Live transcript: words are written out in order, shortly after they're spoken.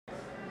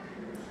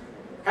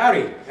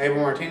Howdy, Abel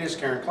Martinez,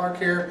 Karen Clark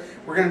here.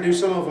 We're going to do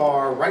some of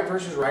our right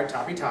versus right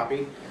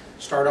tapi-tapi.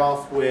 Start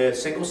off with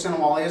single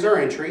Sinawali as our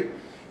entry.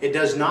 It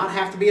does not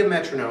have to be a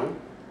metronome,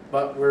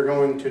 but we're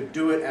going to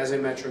do it as a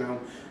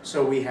metronome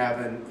so we have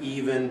an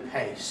even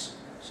pace.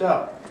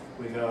 So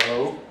we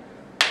go,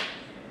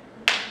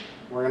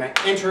 we're going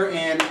to enter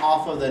in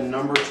off of the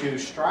number 2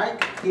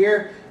 strike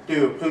here,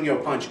 do a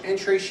Punyo Punch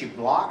Entry. She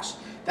blocks.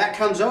 That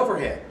comes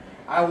overhead.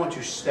 I want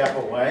to step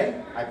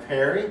away, I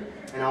parry,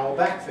 and I will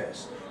back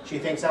fist. She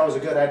thinks that was a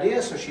good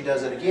idea, so she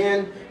does it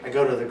again. I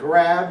go to the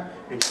grab,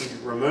 and she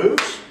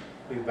removes.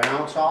 We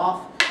bounce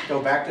off, go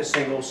back to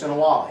single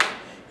Sinawali.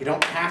 You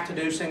don't have to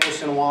do single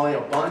Sinawali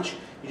a bunch.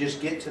 You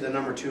just get to the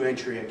number 2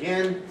 entry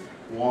again.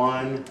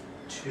 1,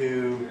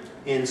 2,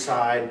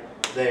 inside,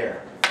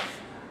 there.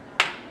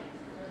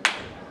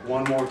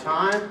 One more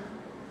time.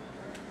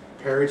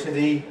 Parry to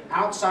the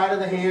outside of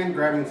the hand,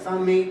 grabbing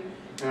thumb meat,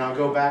 and I'll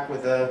go back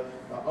with a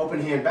open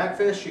hand back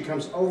fist. She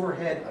comes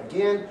overhead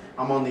again.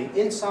 I'm on the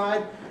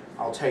inside.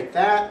 I'll take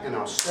that and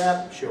I'll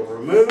step. She'll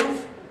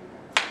remove.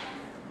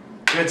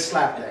 Good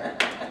slap there.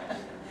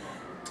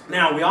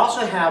 Now we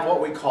also have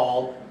what we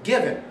call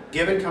given.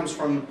 Given comes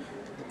from,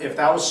 if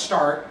that was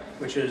start,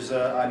 which is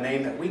a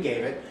name that we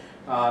gave it,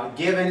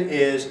 given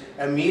is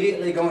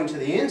immediately going to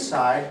the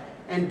inside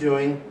and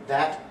doing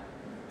that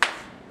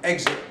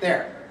exit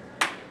there.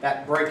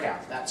 That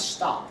breakout, that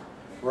stop.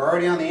 We're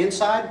already on the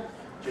inside,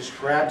 just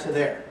grab to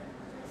there.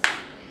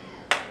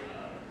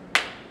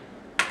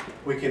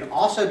 We can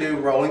also do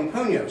Rolling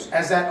Punyos.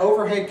 As that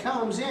overhead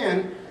comes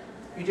in,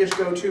 you just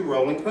go to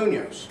Rolling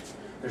Punyos.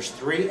 There's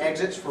 3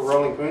 exits for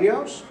Rolling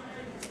Punyos.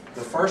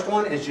 The first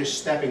one is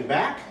just stepping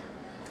back.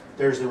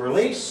 There's the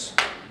release.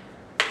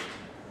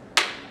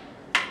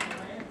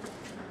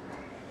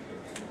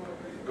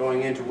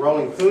 Going into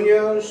Rolling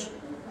Punyos,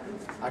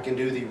 I can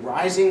do the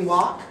rising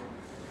block.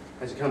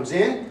 As it comes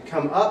in,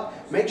 come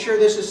up. Make sure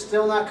this is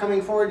still not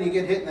coming forward and you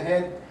get hit in the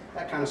head.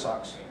 That kind of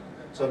sucks.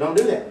 So don't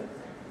do that.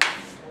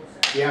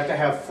 You have to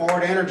have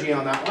forward energy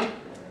on that one.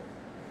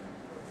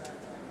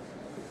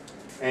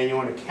 And you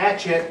want to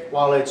catch it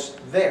while it's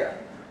there.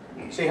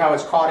 See how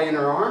it's caught in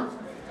her arm?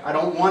 I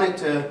don't want it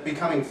to be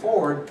coming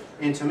forward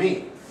into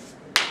me.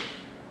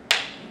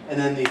 And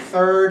then the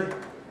third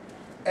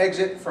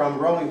exit from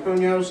Rolling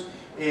Punyos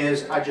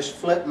is I just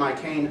flip my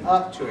cane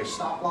up to a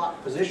stop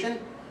lock position,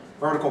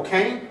 vertical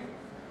cane,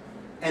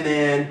 and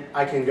then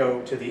I can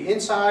go to the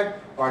inside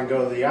or I can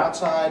go to the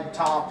outside,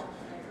 top,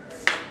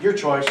 your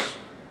choice.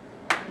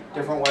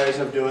 Different ways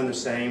of doing the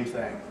same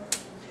thing.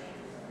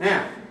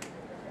 Now,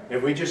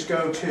 if we just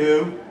go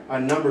to a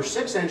number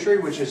 6 entry,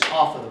 which is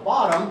off of the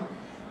bottom,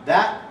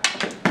 that,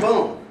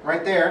 boom,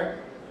 right there,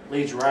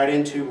 leads right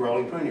into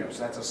Rolling Punyos.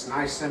 That's a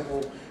nice,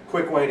 simple,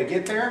 quick way to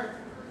get there.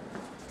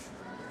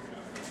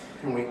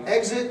 And we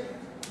exit.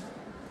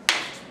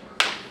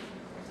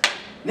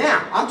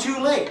 Now, I'm too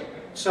late,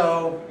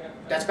 so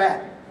that's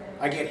bad.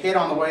 I get hit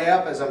on the way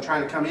up as I'm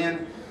trying to come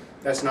in.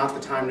 That's not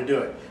the time to do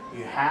it.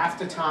 You have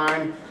to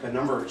time the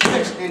number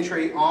 6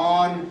 entry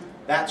on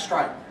that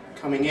strike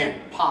coming in,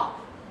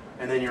 pop,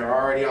 and then you're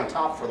already on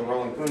top for the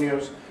Rolling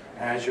Punyos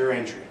as your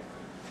entry.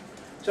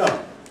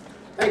 So,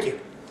 thank you.